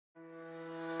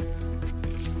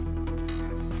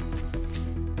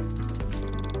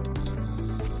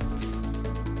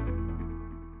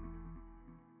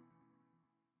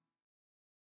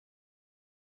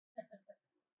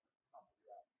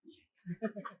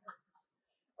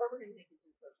Or we're going to make it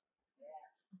too close.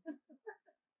 Yeah.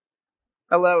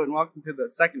 Hello, and welcome to the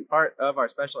second part of our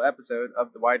special episode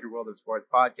of the Widener World of Sports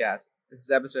podcast. This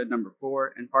is episode number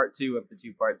 4 and part 2 of the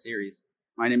 2-part series.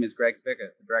 My name is Greg Spica,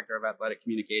 the Director of Athletic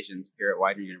Communications here at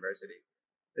Widener University.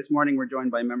 This morning, we're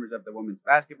joined by members of the women's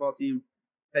basketball team,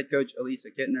 head coach Alisa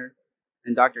Kintner,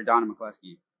 and Dr. Donna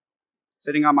McCloskey.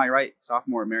 Sitting on my right,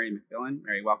 sophomore Mary McFillin.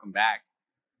 Mary, welcome back.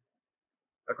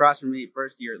 Across from me,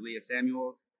 first year Lia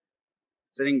Samuels.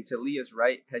 Sitting to Lia's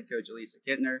right, head coach Alisa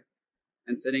Kintner.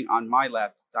 And sitting on my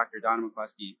left, Dr. Donna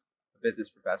McCloskey, a business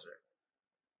professor.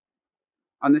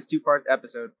 On this 2-part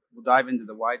episode, we'll dive into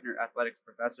the Widener Athletics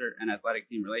professor and athletic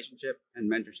team relationship and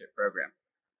mentorship program.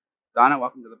 Donna,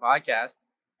 welcome to the podcast.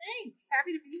 Thanks.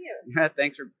 Happy to be here.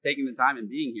 Thanks for taking the time and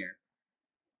being here.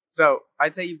 So,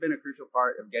 I'd say you've been a crucial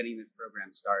part of getting this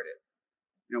program started.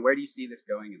 Where do you see this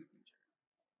going in the future?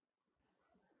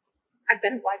 I've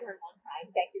been at Widener a long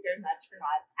time. Thank you very much for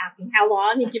not asking how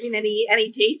long and giving any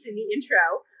dates in the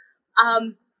intro.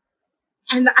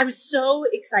 And I was so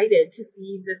excited to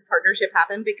see this partnership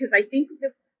happen because I think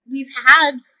that we've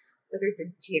had, whether it's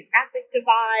a geographic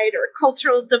divide or a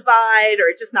cultural divide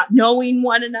or just not knowing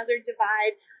one another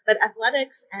divide, but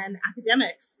athletics and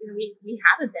academics, we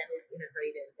haven't been as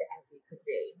integrated as we could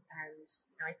be. And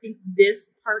I think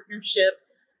this partnership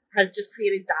has just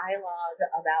created dialogue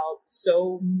about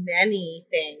so many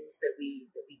things that we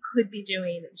could be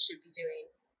doing and should be doing,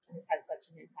 and has had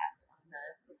such an impact on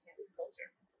the campus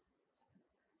culture.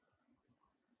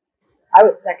 I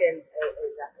would second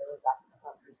exactly what Dr.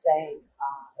 McCloskey was saying.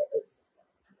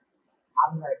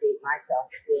 I'm going to date myself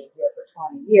for being here for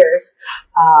 20 years,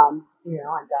 and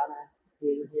Donna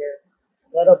being here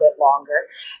a little bit longer.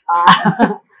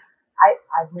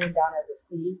 I've known Donna to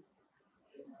see,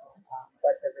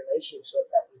 but the relationship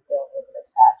that we built over this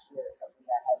past year is something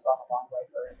that has gone a long way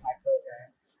for my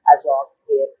program, as well as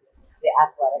the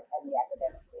athletic and the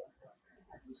academic standpoint.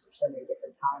 I've used her so many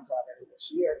different times already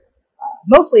this year,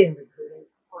 mostly in recruiting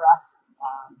for us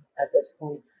at this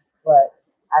point, but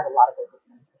I have a lot of business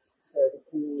mentors. So to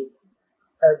see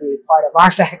her be part of our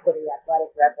faculty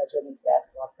athletic rep as women's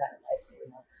basketball, it's kind of nice,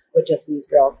 with just these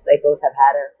girls. They both have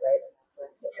had her, right?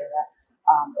 Both have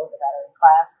had her in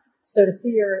class. So to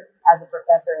see her as a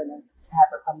professor and then have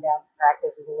her come down to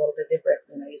practice is a little bit different.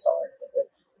 You saw her in a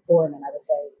different form, and I would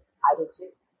say I did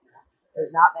too. There's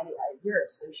not many. You're an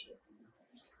associate.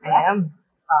 I am.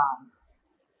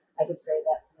 I could say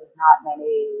that there's not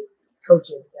many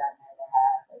coaches that I know that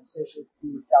have an associate's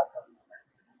dean cell phone number,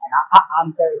 and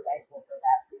I'm very thankful for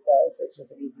that because it's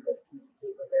just an easy way to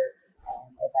communicate with her.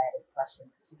 And if I have any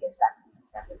questions, she gets back to me in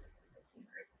seconds. It's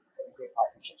been a great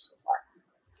partnership so far.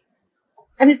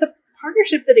 And it's a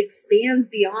partnership that expands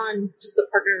beyond just the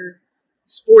partner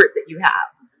sport that you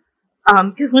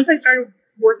have. Because once I started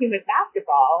working with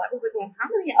basketball, I was like, well, how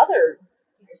many other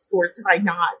sports have I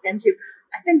not been to?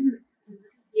 I've been here for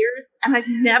years, and I've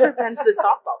never been to the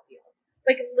softball field.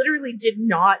 Like, literally did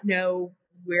not know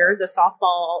where the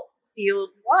softball field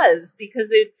was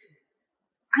because it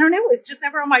was just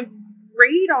never on my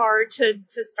radar to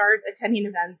start attending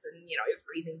events. And I was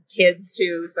raising kids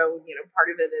too, so part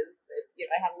of it is that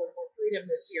I had a little more freedom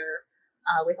this year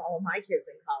with all of my kids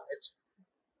in college,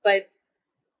 but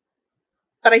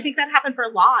I think that happened for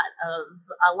a lot of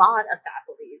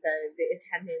faculty. The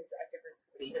attendance at different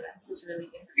sporting events has really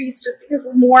increased just because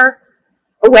we're more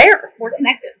aware, more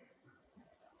connected.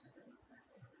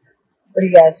 What do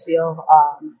you guys feel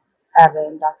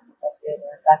having Dr. McCloskey as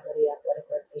our faculty athletic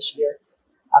rep this year?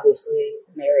 Obviously,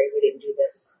 Mary, we didn't do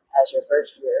this as your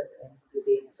first year, and you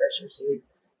being a first year, so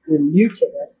you're new to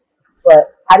this.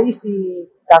 But how do you see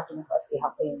Dr. McCloskey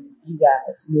helping you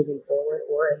guys moving forward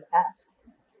or in the past?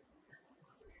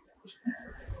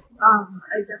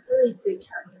 I definitely think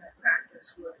having that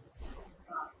practice was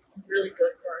really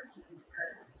good for our team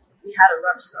because we had a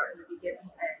rough start in the beginning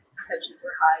and tensions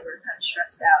were high, we were kind of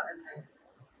stressed out, and then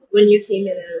when you came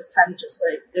in, it was kind of just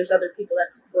like there's other people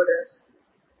that support us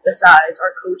besides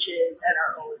our coaches and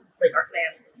our own, like our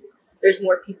families. There's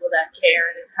more people that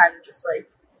care, and it's kind of just like,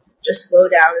 just slow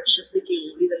down. It's just the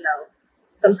game, even though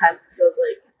sometimes it feels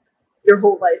like your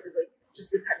whole life is like just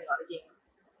depending on the game.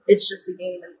 It's just the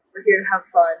game, and we're here to have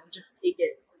fun and just take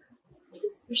it.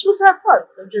 You're supposed to have fun,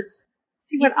 so just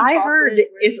see what I heard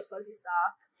is fuzzy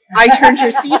socks. I turned your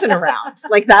season around.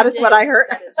 Like that is what I heard.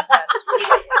 That is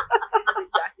really, that's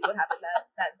exactly what happened.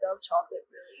 That Dove chocolate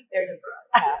really did it for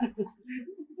us.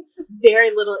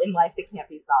 Very little in life that can't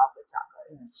be solved with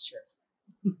chocolate. That's true.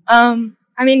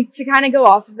 I mean, to kind of go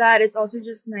off of that, it's also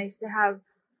just nice to have,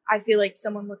 I feel like,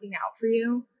 someone looking out for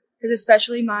you. Because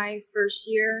especially my first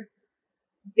year,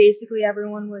 basically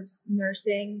everyone was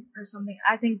nursing or something.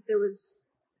 I think there was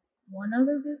one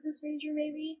other business major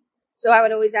maybe. So I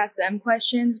would always ask them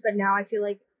questions, but now I feel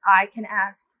like I can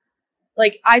ask.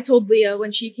 Like, I told Leah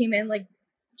when she came in, like,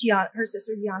 her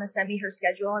sister Gianna sent me her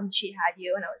schedule and she had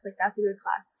you, and I was like, that's a good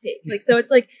class to take. Like, so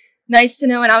it's like nice to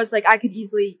know, and I was like, I could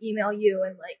easily email you,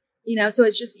 and like, you know, so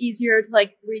it's just easier to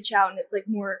like reach out, and it's like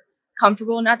more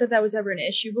comfortable. Not that that was ever an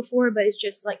issue before, but it's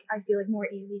just like I feel like more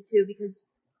easy too, because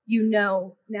you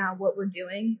know now what we're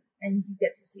doing and you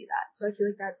get to see that. So I feel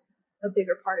like that's a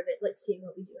bigger part of it, like seeing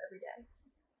what we do every day.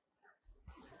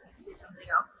 Say something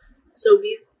else. So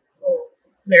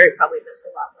Mary probably missed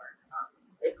a lot more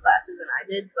big classes than I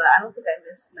did, but I don't think I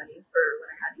missed many for when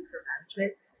I had you for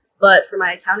management. But for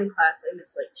my accounting class, I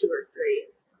missed like 2 or 3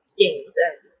 games.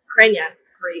 And Krenya,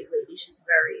 great lady, she's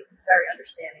very, very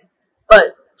understanding.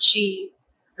 But she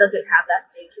doesn't have that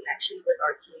same connection with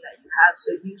our team that you have.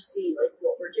 So you see like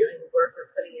what we're doing, the work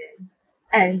we're putting in,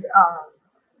 and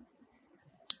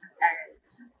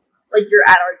like you're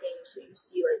at our game, so you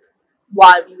see like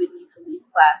why we would need to leave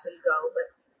class and go.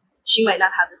 But she might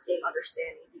not have the same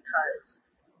understanding because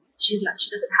she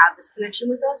doesn't have this connection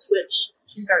with us, which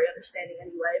she's very understanding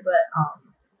anyway. But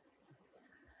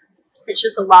it's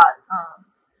just a lot.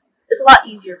 It's a lot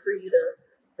easier for you to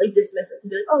like dismiss us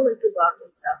and be like, oh, like good luck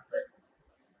and stuff. But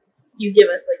you give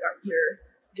us like your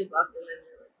good luck, and then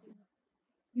you're like,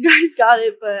 you guys got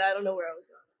it, but I don't know where I was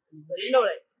going. But you know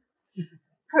what I mean.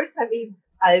 Coach sent me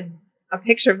a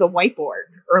picture of the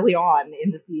whiteboard early on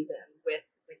in the season with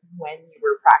like when you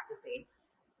were practicing,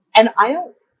 and I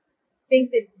don't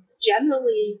think that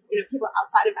generally, you know, people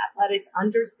outside of athletics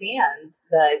understand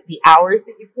the hours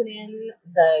that you put in,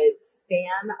 the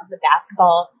span of the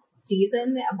basketball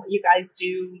season, and what you guys do,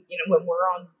 you know, when we're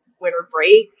on winter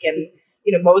break, and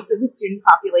you know, most of the student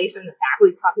population, the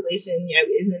faculty population, you know,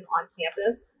 isn't on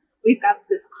campus. We've got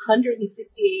this 168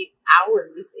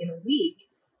 hours in a week,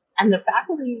 and the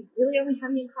faculty really only have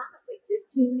me in class like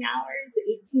 15 hours,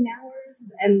 18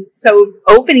 hours. And so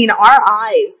opening our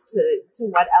eyes to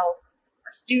what else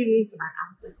our students and our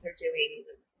athletes are doing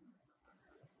is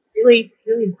really,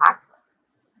 really impactful.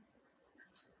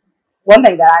 One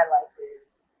thing that I like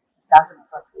is Dr.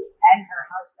 McCloskey and her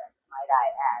husband, might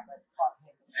I add. Let's call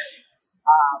him.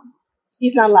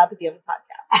 He's not allowed to be on the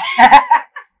podcast.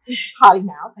 Potty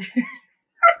mouth.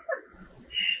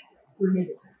 We made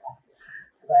it simple.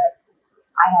 But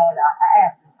I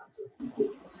asked them to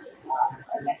do this,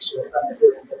 and next year we're going to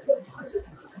do it because this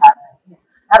is kind of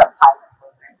not a pilot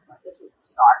program, but this was the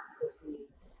start to see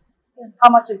how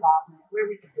much involvement, where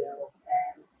we could go.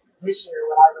 And this year,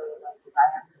 what I really liked is I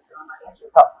asked them to sit on my bench a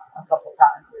couple of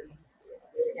times, and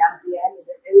they were down at the end.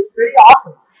 It was pretty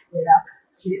awesome, you know.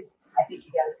 I think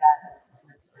you guys got a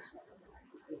nice perspective of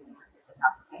the student market and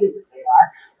how competitive they are,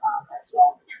 as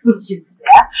well as the coaching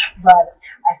staff. But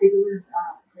I think it was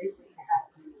a great thing to have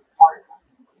you part of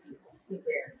us, and sit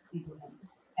there and see them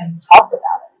and talk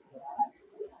about it. You know, I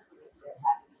said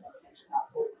having a mention how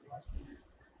important it was for you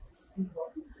to see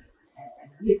what we do, and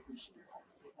we appreciate that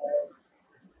because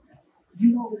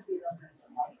you always see them in the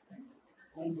life, and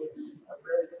they may be a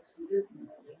really good student,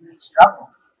 and they may struggle,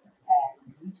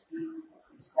 and we've seen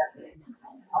you step in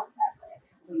and help that way.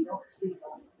 But you don't see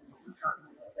them. We talked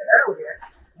a little bit earlier.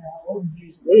 We'll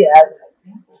use Lia as an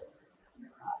example.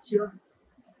 She's a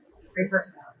great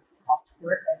personality. Off to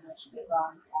work, and when she gets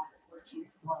on the court,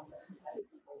 she's one of the most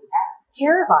competitive people we have.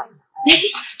 Terrifying.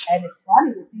 And it's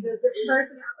funny to see those different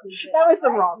personalities. That was the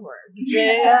wrong word.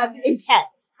 Yeah.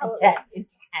 Intense. Intense.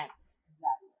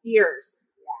 Exactly.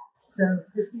 Fierce. Yeah. So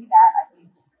to see that, I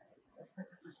think it puts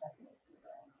a perspective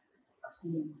of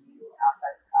seeing you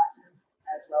outside the classroom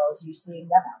as well as you seeing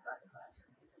them outside the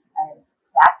classroom. And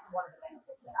that's one of the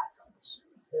benefits that I saw this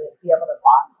year, is to be able to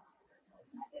bond this.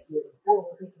 And I think moving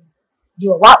forward, we can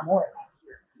do a lot more next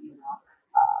year. You know,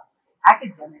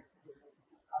 academics is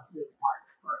a big part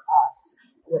for us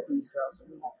with these girls.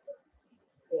 So we have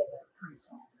a pretty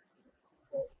strong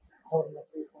holding a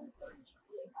 3.3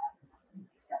 GPA last semester.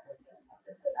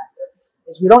 This semester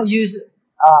is we don't use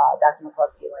Dr.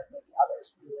 McCloskey like maybe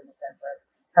others do, in the sense of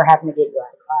her having to get you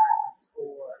out of class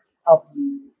or help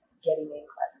you getting in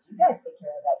classes. You guys take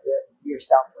care of that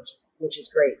yourself, which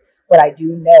is great. But I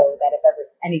do know that if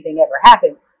anything ever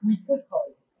happens, we could call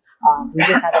you. We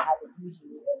just haven't had to use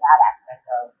you in that aspect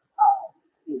of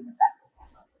being effective.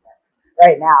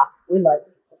 Right now, we like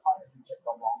the part of you just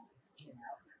belong, you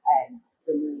know. And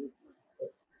to me,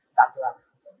 Dr.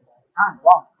 Robinson says it all the time,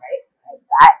 belong, right? And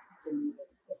that to me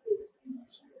was the biggest thing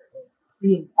this year, is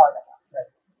being part of us. Like,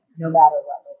 no matter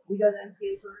what, if we go to the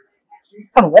NCAA tournament next year,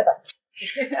 you're coming with us.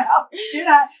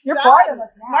 You're part of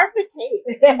us now. Mark the tape.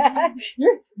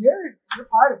 you're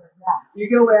part of us now. You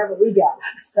go wherever we go.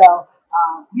 So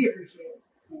we appreciate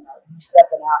you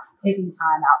stepping out, taking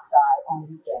time outside on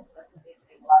weekends. That's the big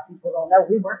thing. A lot of people don't know.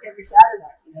 We work every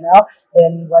Saturday,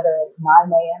 and whether it's 9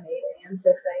 a.m., 8 a.m., 6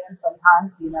 a.m.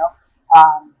 sometimes,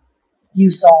 you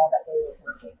saw that they were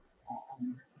working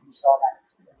and you saw that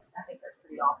experience. I think that's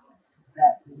pretty awesome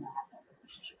that we have that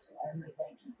relationship. So I really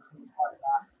thank you for being part of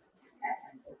us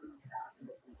and opening us.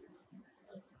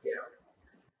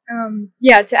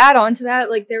 Yeah, to add on to that,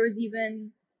 like there was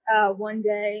even one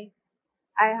day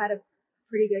I had a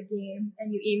pretty good game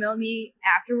and you emailed me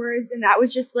afterwards, and that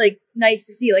was just like nice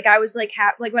to see. Like I was like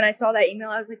like when I saw that email,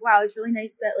 I was like, wow, it's really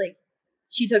nice that like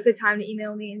she took the time to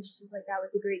email me and just was like, that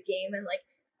was a great game. And like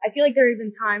I feel like there have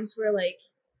been times where like,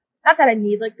 not that I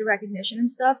need like the recognition and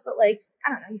stuff, but like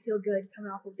I don't know, you feel good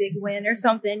coming off a big win or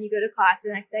something. You go to class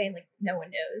the next day and like no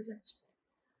one knows, and it's just like,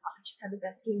 oh, I just had the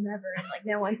best game ever, and like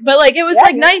no one. But like it was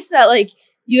nice that like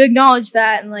you acknowledge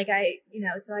that, and like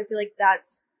so I feel like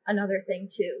that's another thing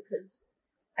too, because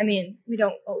I mean we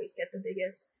don't always get the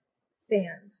biggest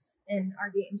fans in our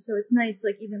games, so it's nice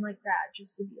like even like that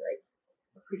just to be like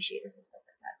appreciative and stuff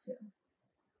like that too.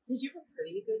 Did you have a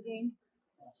pretty good game?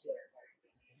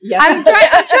 Yes. I'm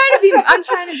trying to be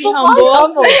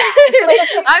humble.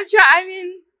 I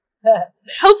mean,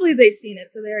 hopefully they've seen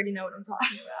it, so they already know what I'm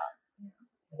talking about.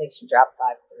 I think she dropped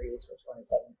 5 threes for 27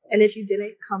 points. And if you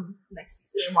didn't, come next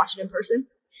season and watch it in person.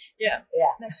 Yeah.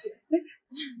 Next year.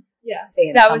 Yeah.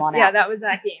 Fans, that was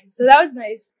that game. So that was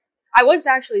nice. I was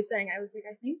actually saying, I was like,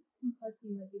 I think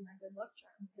McCloskey might be my good luck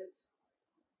charm, because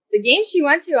the games she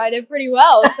went to, I did pretty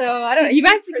well. So I don't know. You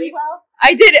might have to keep. Well?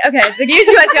 I did. Okay. The games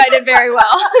you went to, I did very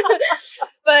well.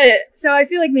 But so I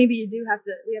feel like maybe we have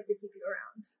to keep you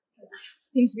around. It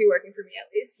seems to be working for me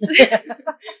at least.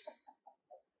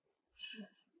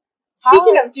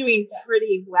 Speaking of doing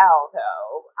pretty well,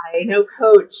 though, I know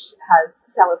Coach has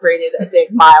celebrated a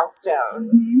big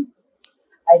milestone. Mm-hmm.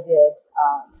 I did.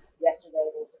 Yesterday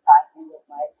they surprised me with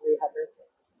my 300th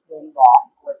win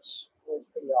ball, which was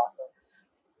pretty awesome.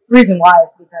 The reason why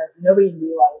is because nobody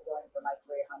knew I was going for my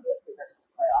 300th because it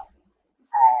was playoff.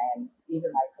 And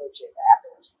even my coaches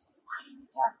afterwards were saying, why didn't you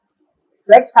tell me?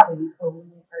 Greg's probably the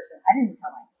only person, I didn't even tell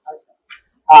my husband,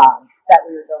 that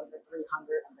we were going for 300.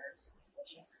 I'm very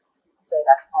superstitious. So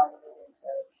that's part of it. And so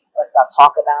let's not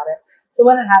talk about it. So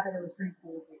when it happened, it was pretty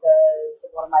cool because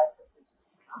one of my assistants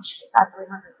was like, oh, she just got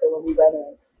 300. So when we went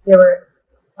in, they were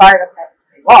fired up that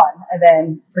they won, and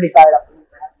then pretty fired up for me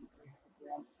for having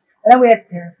 300. And then we had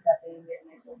parents step in and get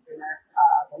a nice little dinner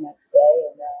the next day.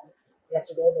 And then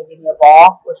yesterday they gave me a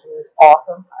ball, which was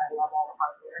awesome. I love all the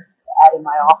hardware to add in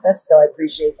my office, so I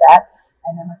appreciate that.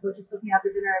 And then my coaches took me out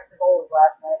to dinner at the Goals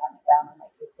last night. I'm a family,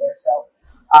 my kids there. So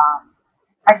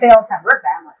I say all the time, we're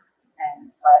family.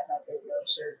 And last night they really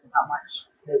showed how much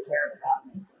they cared about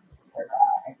me. But,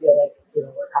 I feel like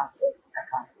we're constantly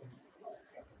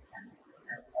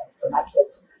for my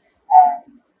kids.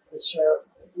 And to see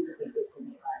what they did for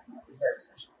me last night was very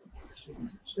special.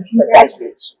 So thank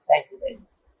you. Thank you,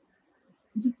 ladies.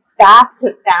 Just back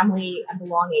to family and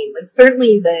belonging. Like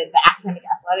certainly the academic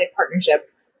athletic partnership,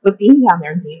 but being down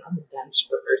there and being on the bench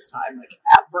for the first time, like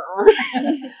ever.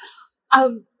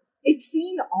 It's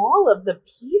seeing all of the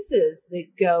pieces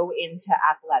that go into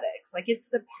athletics. Like it's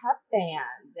the pep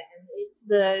band, and it's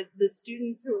the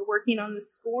students who are working on the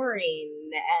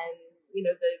scoring, and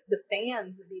the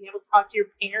fans, and being able to talk to your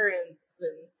parents.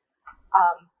 And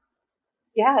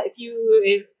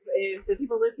if the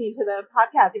people listening to the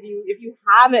podcast, if you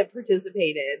haven't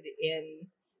participated in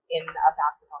a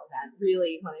basketball event,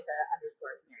 really wanted to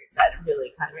underscore what Mary said, and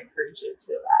really kind of encourage you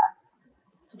to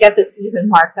get this season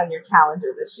marked on your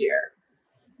calendar this year.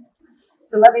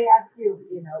 So let me ask you,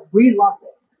 we loved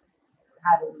it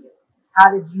having you.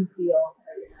 How did you feel,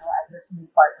 as this new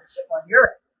partnership on your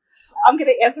end? I'm going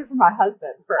to answer for my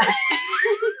husband first.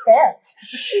 Fair.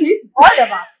 He's part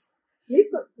of us.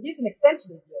 He's an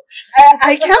extension of you.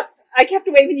 I kept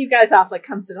waving you guys off, like,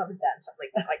 come sit on the bench. I'm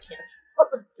like, no, I can't sit on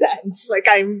the bench. Like,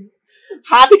 I'm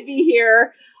happy to be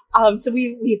here. So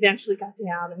we eventually got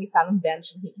down and we sat on the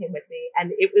bench, and he came with me,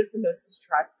 and it was the most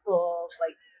stressful,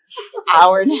 like,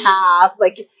 hour and a half,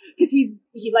 like, because he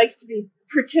likes to be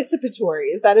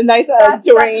participatory. Is that a nice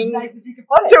during nice as you can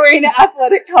put it. During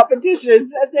athletic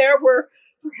competitions? And there were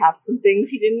perhaps some things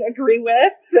he didn't agree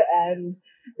with, and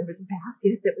there was a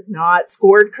basket that was not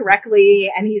scored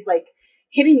correctly, and he's like,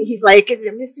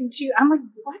 I'm missing two. I'm like,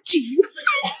 what do you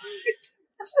want?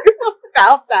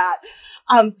 about that.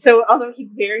 So although he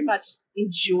very much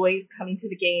enjoys coming to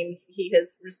the games, he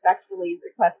has respectfully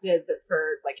requested that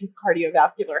for like his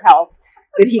cardiovascular health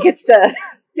that he gets to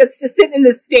sit in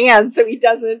the stand so he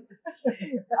doesn't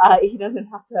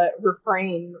have to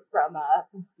refrain from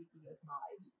speaking his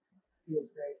mind. He was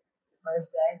great. The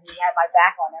first day, he had my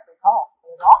back on every call.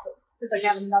 It was awesome. It's like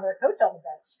having another coach on the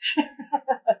bench.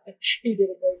 He did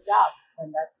a great job,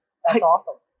 and that's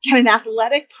awesome. Can an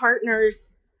athletic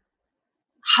partner's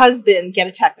husband get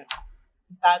a technical?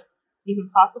 Is that even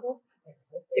possible?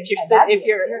 If you're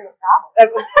serious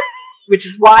problem. Which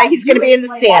is why he's going to be in the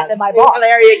stands. My boss.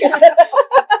 There you go. I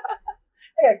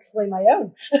gotta explain my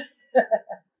own,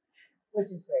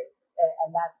 which is great,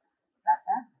 and that's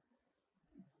that.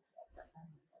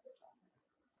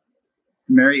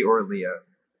 Mary or Lia,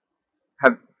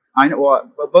 I know? Well,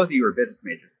 both of you are business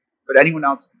majors, but anyone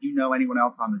else? Do you know anyone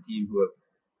else on the team who have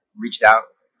reached out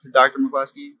to Dr.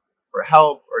 McCloskey for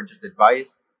help or just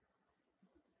advice?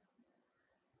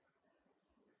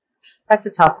 That's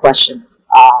a tough question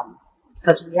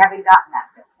because we haven't gotten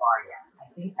that far yet.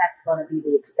 I think that's going to be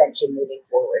the extension moving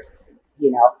forward.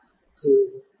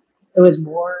 It was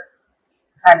more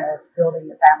kind of building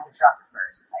the family trust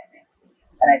first, I think.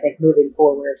 And I think moving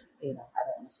forward, I don't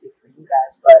want to speak for you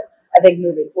guys, but I think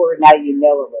moving forward now you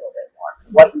know a little bit more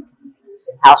what you can use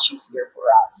and how she's here for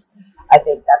us. I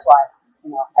think that's why,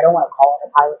 I don't want to call it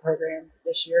a pilot program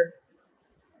this year.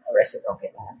 Marissa, don't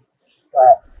get mad.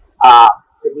 But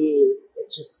to me,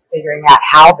 it's just figuring out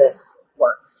how this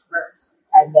works first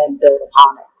and then build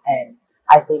upon it. And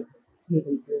I think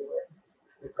moving forward,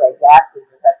 what Greg's asking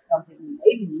is that's something we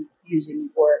may be using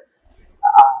for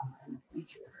in the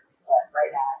future. But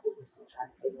right now, I think we're still trying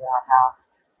to figure out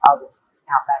how this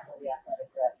faculty athletic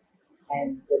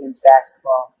and women's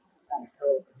basketball kind of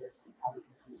coexist and how we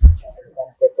can use each other to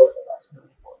benefit both of us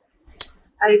moving forward.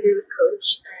 I agree with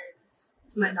Coach, and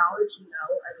to my knowledge,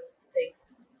 I don't think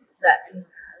that anyone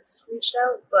has reached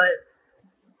out, but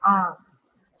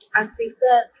I think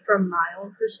that from my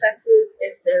own perspective,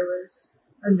 if there was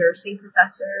a nursing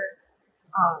professor,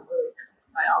 or like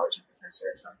biology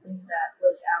professor or something that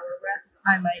was our rep,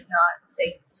 I might not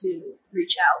think to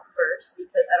reach out first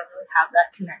because I don't really have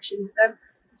that connection with them.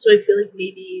 So I feel like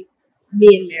maybe me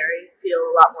and Mary feel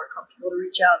a lot more comfortable to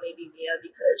reach out. Maybe Mia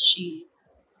because she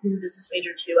is a business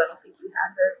major too. I don't think you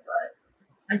had her, but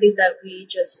I think that we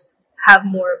just have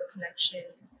more of a connection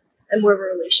and more of a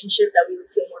relationship that we would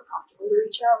feel more comfortable to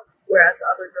reach out. Whereas the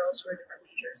other girls who are different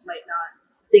majors might not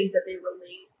think that they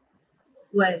relate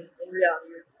when in reality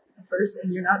you're a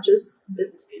person. You're not just a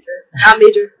business major. I'm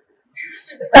major.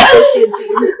 Associate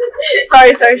dean.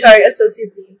 sorry,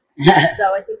 associate dean.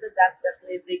 So I think that that's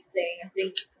definitely a big thing. I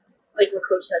think, like what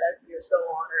Coach said, as the years go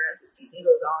on or as the season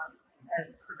goes on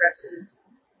and progresses,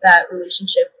 that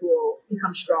relationship will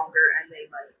become stronger and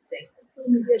they might think,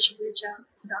 maybe I should reach out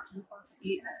to Dr.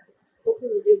 McCloskey, and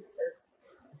hopefully they do because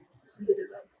it's some good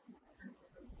advice.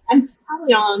 And it's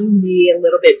probably on me a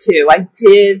little bit too. I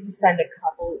did send a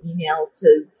couple emails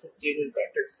to students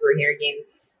after extraordinary games.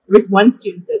 There was one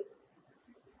student that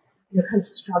kind of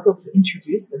struggled to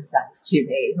introduce themselves to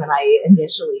me when I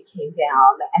initially came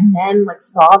down, and then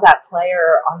saw that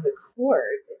player on the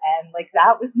court, and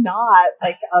that was not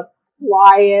a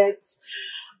quiet,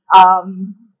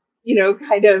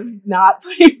 kind of not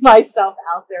putting myself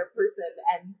out there person.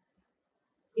 And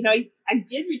I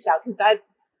did reach out because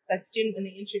that student, when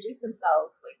they introduced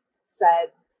themselves,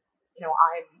 said,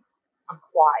 I'm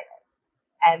quiet.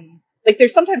 And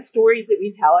there's sometimes stories that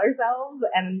we tell ourselves,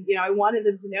 and I wanted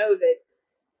them to know that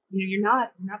you're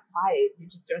not quiet. You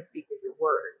just don't speak with your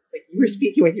words. You were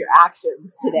speaking with your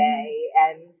actions today,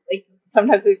 and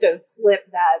sometimes we have to flip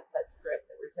that script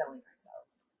that we're telling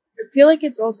ourselves. I feel like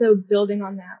it's also building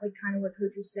on that, kind of what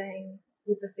Coach was saying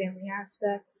with the family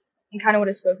aspects, and kind of what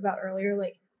I spoke about earlier.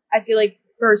 I feel like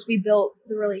first we built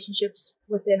the relationships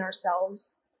within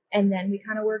ourselves, and then we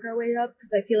kind of work our way up.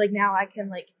 Because I feel like now I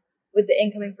can with the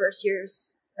incoming first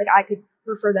years, I could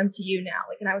refer them to you now,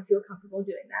 and I would feel comfortable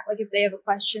doing that. If they have a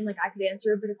question, I could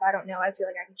answer it, but if I don't know, I feel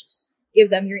like I could just give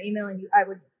them your email and I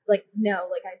would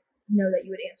know, I know that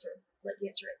you would answer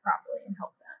it properly and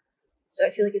help them. So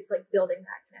I feel like it's building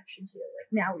that connection too.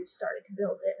 Now we've started to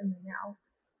build it, and then now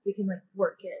we can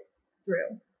work it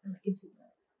through and continue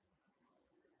it.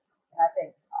 And I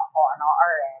think on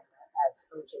our end, as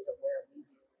coaches of where we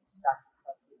use Dr.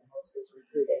 McCloskey the most is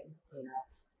recruiting.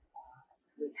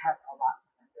 We have a lot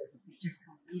of business majors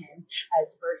coming in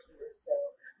as first years, so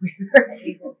we were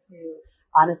able to,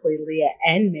 honestly, Lia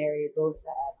and Mary both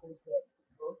boosted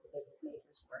both the business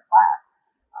majors for a class.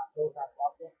 Both have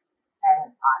loved it,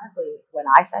 And honestly, when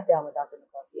I sat down with Dr.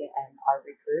 McCloskey and our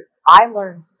recruit, I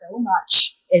learned so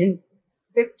much in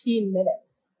 15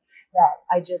 minutes that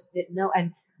I just didn't know.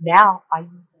 And now I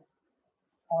use it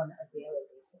on a daily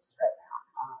basis right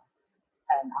now.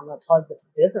 And I'm going to plug the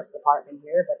business department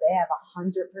here, but they have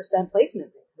 100%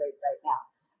 placement rate right now.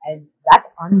 And that's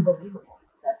unbelievable.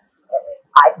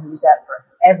 I can use that for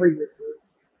every recruit.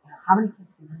 How many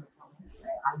kids can you come in and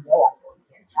say, I know I'm going to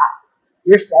get a job?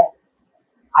 You're saying,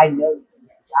 I know you can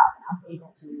get a job. And I'm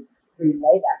able to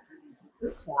relay that to these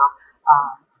recruits now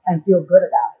and feel good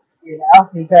about it,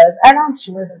 because, and I'm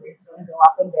sure the rate's going to go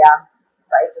up and down,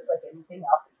 right, just like anything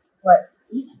else. But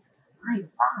even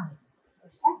 95%,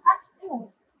 that's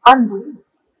still unbelievable.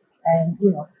 And,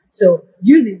 so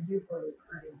using you for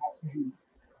recruiting has been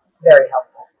very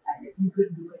helpful. And if you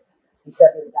couldn't do it, he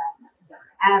said we got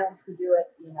Adams to do it,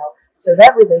 So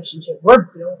that relationship, we're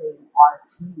building our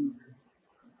team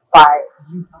by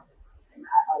you helping us. And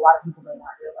a lot of people may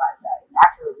not realize that. And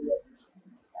that's where we have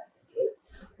is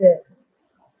to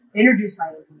introduce my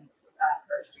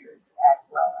first years as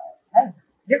well as, hey,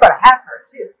 you're going to have her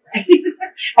too, right?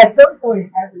 At some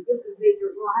point, every business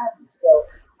major will have you. So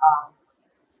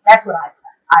that's what I've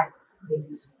been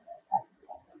using this.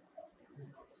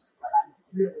 But I'm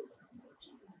really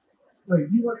where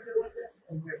you want to go with this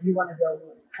and where you want to go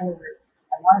moving forward.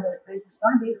 And one of those things is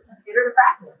going to be, let's get her to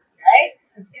practice, right?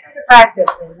 Let's get her to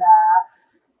practice and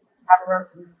have her run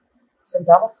some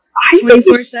doubles.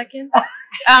 24 seconds.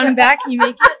 Out and back, can you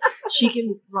make it? She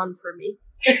can run for me.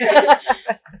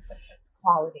 It's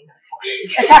quality, not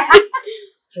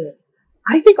quantity.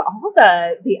 I think all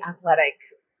the athletic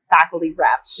faculty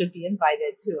reps should be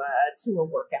invited to a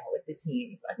workout with the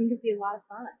teams. I think it'd be a lot of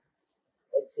fun.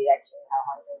 Let's see actually how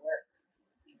hard they work.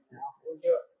 We do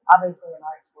it. Obviously in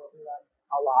our sport we run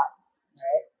a lot,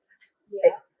 right?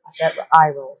 Yeah. I've got eye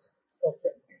rolls still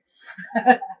sitting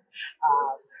here.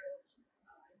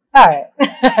 All right.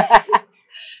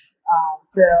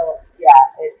 So yeah,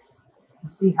 it's you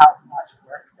see how much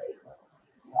work they do.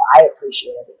 I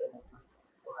appreciate everything they do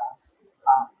for us.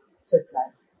 So it's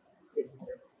nice getting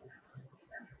here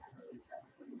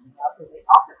because they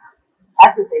talk about it.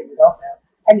 That's the thing we don't know.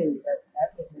 I knew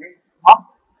that was Mary mom.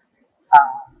 I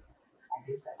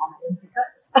knew that mom Lindsay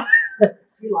Cuts.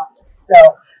 She loved it. So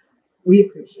we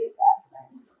appreciate that.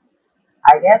 And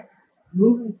I guess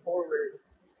moving forward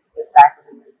with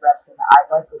faculty and reps, and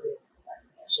I'd like to give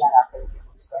a shout out to the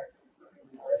people who started this with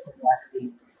Alisa last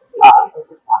week. It's a popular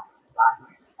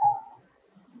line.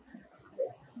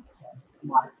 You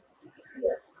want to see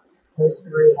it. Those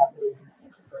three have been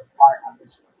a great part of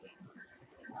this work.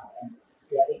 And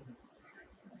getting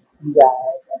you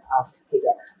guys and us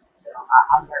together. So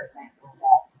I'm very thankful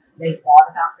that they thought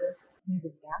about this.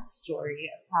 The backstory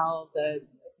of how the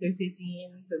associate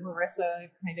deans and Larissa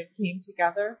kind of came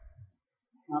together.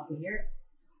 Love to hear it.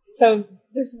 So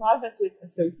there's a lot of us with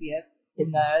associate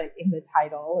in the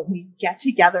title, and we get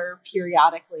together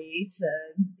periodically to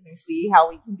see how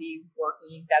we can be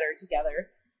working better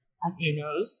together. Who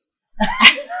knows?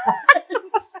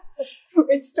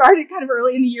 It started kind of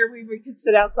early in the year. We could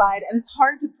sit outside, and it's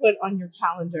hard to put on your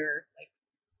calendar, like,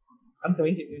 I'm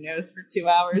going to Uno's for 2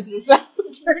 hours this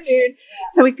afternoon.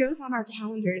 So it goes on our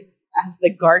calendars as the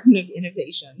Garden of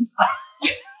Innovation.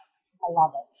 I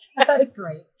love it. That's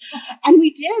great. And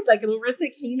we did. Like, Larissa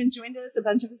came and joined us, a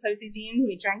bunch of associate deans.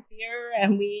 We drank beer,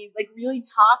 and we really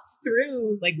talked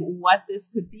through what this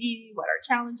could be, what our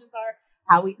challenges are,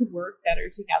 how we could work better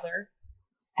together.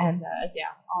 And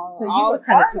all the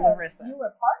credit to Larissa. You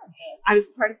were part of this. I was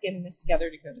part of getting this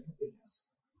together to go to Uno's.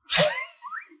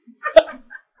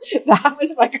 That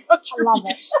was my contribution. I love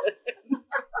it.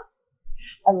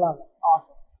 I love it.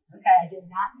 Awesome. Okay, I did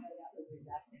not know that was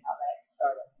exactly how that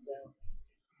started. So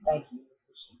thank you,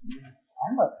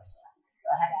 and Larissa. So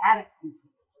I had to add a few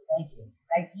people. So thank you.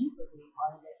 Thank you for being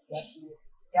part of it. Get you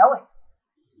going.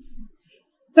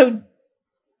 So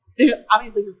there's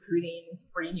obviously recruiting and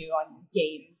supporting you on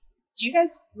games. Do you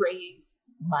guys raise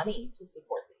money to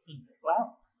support the team as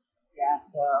well? Yeah,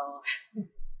 so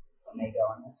let me go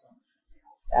on this one.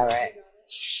 All right.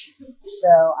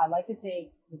 So I like to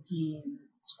take the team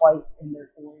twice in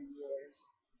their 4 years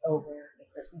over the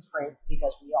Christmas break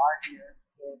because we are here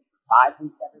for 5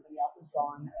 weeks. Everybody else is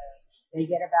gone. They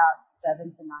get about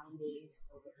 7 to 9 days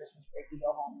over Christmas break to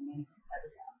go home, and then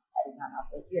everyone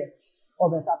else is here. Well,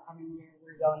 this upcoming year,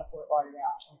 we're going to Fort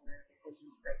Lauderdale over the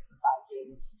Christmas break for 5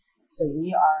 days. So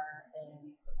we are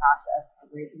in the process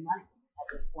of raising money at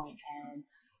this point, and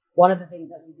one of the things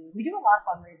that we do a lot of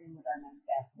fundraising with our men's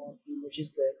basketball team, which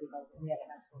is good because we have a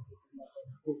nice cohesiveness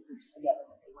of groups together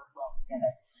that they work well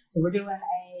together. So we're doing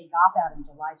a golf outing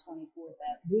July 24th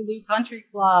at Lulu Country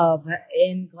Club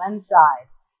in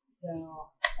Glenside. So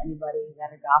anybody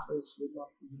that are golfers, we'd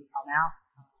love for you to come out.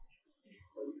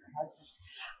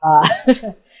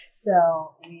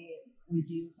 So we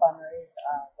do fundraise.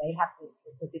 They have to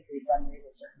specifically fundraise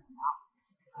a certain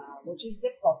amount, which is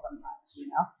difficult sometimes, you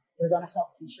know. They're going to sell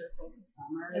T-shirts over the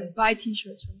summer. Yeah, buy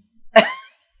T-shirts from me.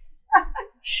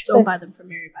 Don't buy them from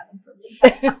Mary, buy them from me.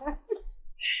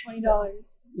 $20.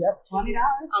 Yep, $20.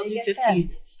 I'll do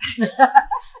 15.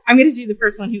 I'm going to do the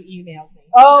first one who emails me.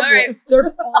 Oh, All right. they're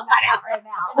pulling that out right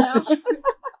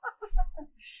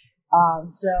now.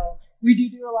 So we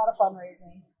do a lot of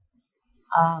fundraising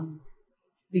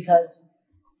because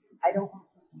I don't want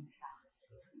to be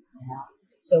you know.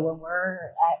 So when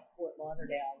we're at Fort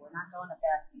Lauderdale, we're not going to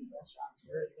fast food restaurants.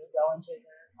 We're going to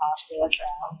their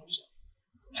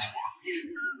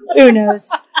Who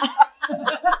knows?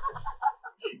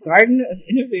 Garden of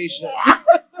Innovation.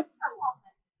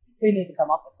 We need to come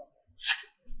up with something.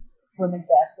 Women's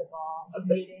basketball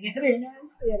meeting. Who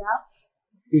knows? You know.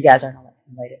 You guys aren't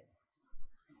invited.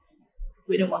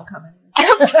 We don't want to come in.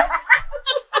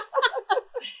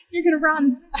 You're going to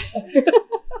run.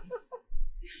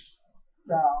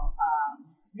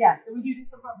 So we do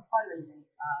some fundraising.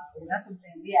 And that's what I'm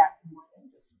saying. We ask more than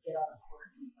just get on the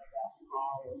court and play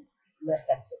basketball and lift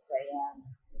at 6 a.m.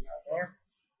 You know,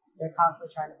 they're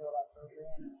constantly trying to build our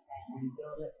program and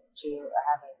build it to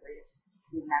have a great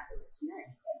student-athlete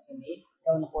experience. And to me,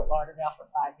 going to Fort Lauderdale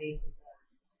for 5 days is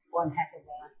one heck of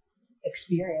a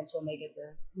experience when they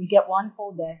we get one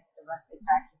full day. The rest they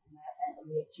practice in that, and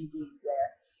we have 2 games there.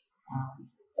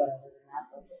 But other than that,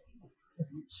 the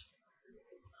beach.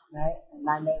 Right? And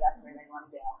I know that's where they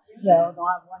want to go. So they'll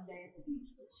have 1 day at the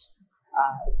beach, which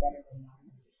is better than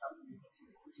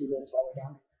 2 days while they're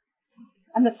down.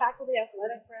 And the faculty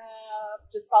athletic rep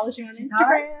just follows you on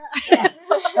Instagram.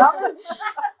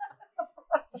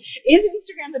 Is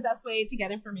Instagram the best way to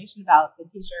get information about the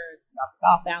T-shirts, about the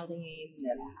golf outing,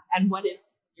 and what is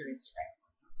your Instagram?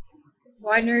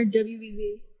 Widener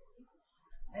WBB.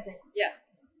 I think. Yeah.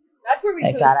 That's where we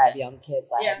Thank post. God I have young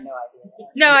kids. I Yeah. have no idea.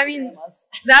 No, I mean,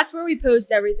 that's where we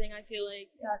post everything. I feel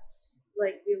like that's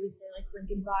like we always say like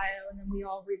link in bio, and then we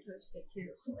all repost it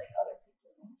too. So like other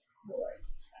people will like.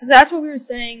 Because that's what we were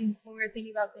saying when we were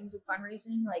thinking about things of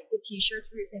fundraising, like the T-shirts.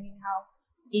 We were thinking how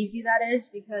easy that is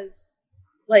because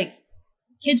like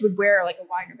kids would wear like a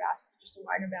Widener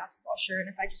basketball shirt,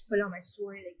 and if I just put it on my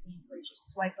story, they can easily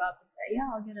just swipe up and say, yeah,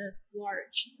 I'll get a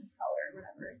large in this color or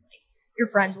whatever. And, like your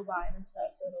friends will buy them and stuff.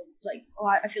 So it'll like a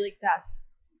lot. I feel like that's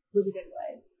a really good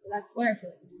way. So that's what I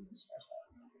feel like we do most of our stuff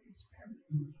on Instagram.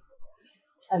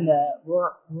 And the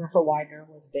Roar for Widener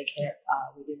was a big hit.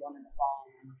 We did one in the fall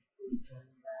and we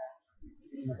joined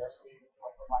the university with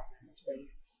Roar for Widener in the spring.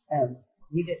 And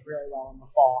we did really well in the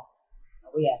fall.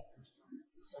 We asked them to do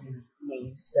so many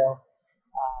names. So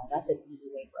that's an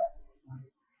easy way for us to make money.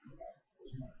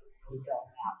 We go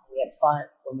out. We had fun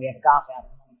when we had a golf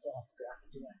outing, and we still have to go out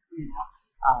and do it. You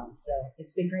know, so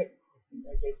it's been great.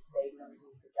 They really do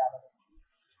a good job of it.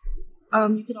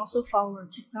 You can also follow our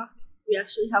TikTok. We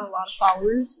actually have a lot of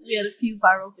followers. We had a few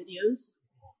viral videos.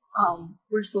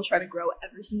 We're still trying to grow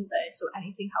every single day, so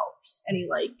anything helps. Any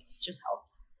like just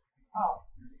helps.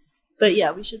 But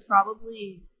yeah, we should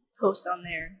probably post on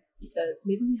there because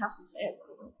maybe we have some fans.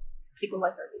 People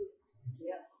like our videos.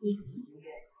 Yeah. Mm-hmm.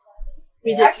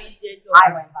 We did go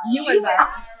I viral. went viral. You went viral.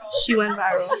 She went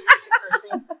viral.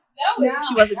 No,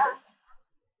 She wasn't cursing.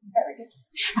 Very good.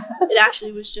 It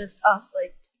actually was just us,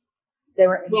 like, They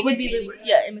were what would be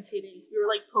imitating. We were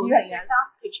like Do you have posing as TikTok?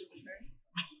 pictures of her.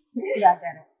 Yeah,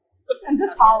 get it. And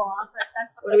just follow us. That's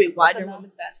What are we, that's Widener enough.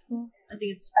 women's basketball? I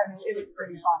think it's. I mean, it was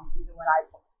pretty fun. Even when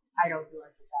I don't do it,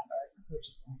 but the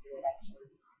coaches don't do it.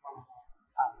 Actually, one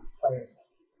of the players does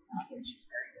it. I think she's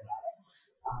very good at it.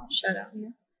 Shout out.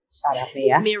 Yeah. Shout out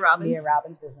Mia. Mia Robbins. Mia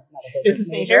Robbins, another business Business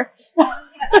major. major.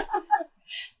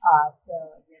 So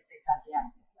if you have TikTok, yeah,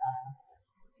 it's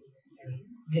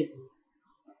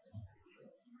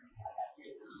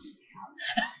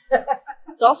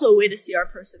It's also a way to see our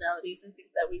personalities. I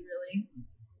think that we really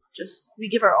we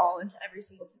give our all into every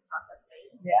single TikTok that's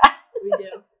made. Yeah. We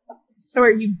do. So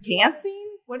are you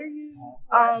dancing? What are you?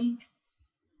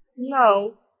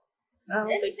 No. I don't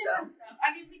think so. Stuff.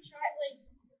 I mean, we try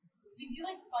we do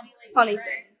Funny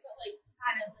tricks, things. but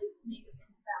kind of make it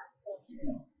into basketball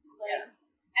too.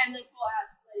 And we'll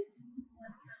ask one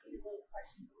time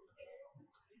questions of the kid,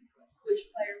 which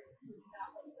player would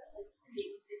not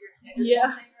babysit your kid or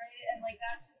something, right? And like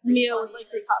that's just like, Mia was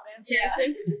like the top answer. Yeah. I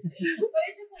think. But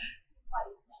it's just like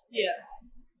funny stuff. Yeah.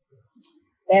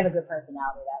 They have a good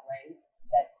personality that way.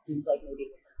 That seems like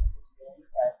maybe it hurts people's feelings,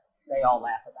 but they all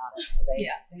laugh about it. They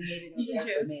maybe don't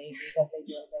do it for me because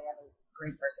they have a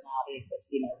great personality.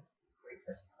 Christina has a great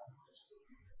personality.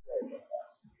 Very good for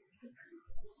us.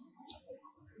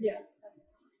 Yeah.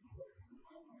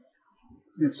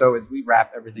 And so as we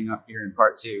wrap everything up here in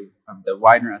part 2 of the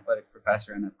Widener Athletics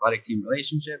Professor and Athletic Team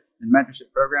Relationship and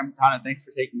Mentorship Program, Donna, thanks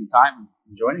for taking the time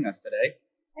and joining us today.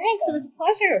 Thanks. It was a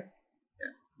pleasure.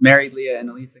 Mary, Lia, and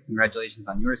Alisa, congratulations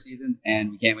on your season,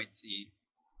 and we can't wait to see,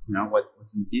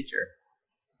 what's in the future.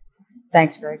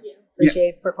 Thanks, Greg.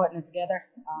 Appreciate for putting it together.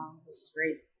 This is a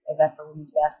great event for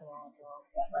women's basketball as well as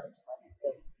the athletic department. So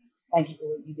thank you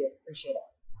for what you did. Appreciate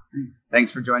it.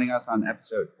 Thanks for joining us on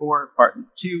episode 4, part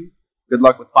 2. Good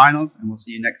luck with finals, and we'll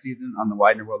see you next season on the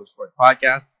Widener World of Sports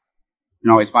podcast. You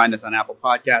can always find us on Apple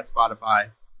Podcasts,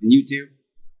 Spotify, and YouTube.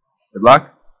 Good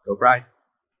luck. Go Pride.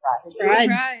 Pride.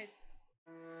 Pride.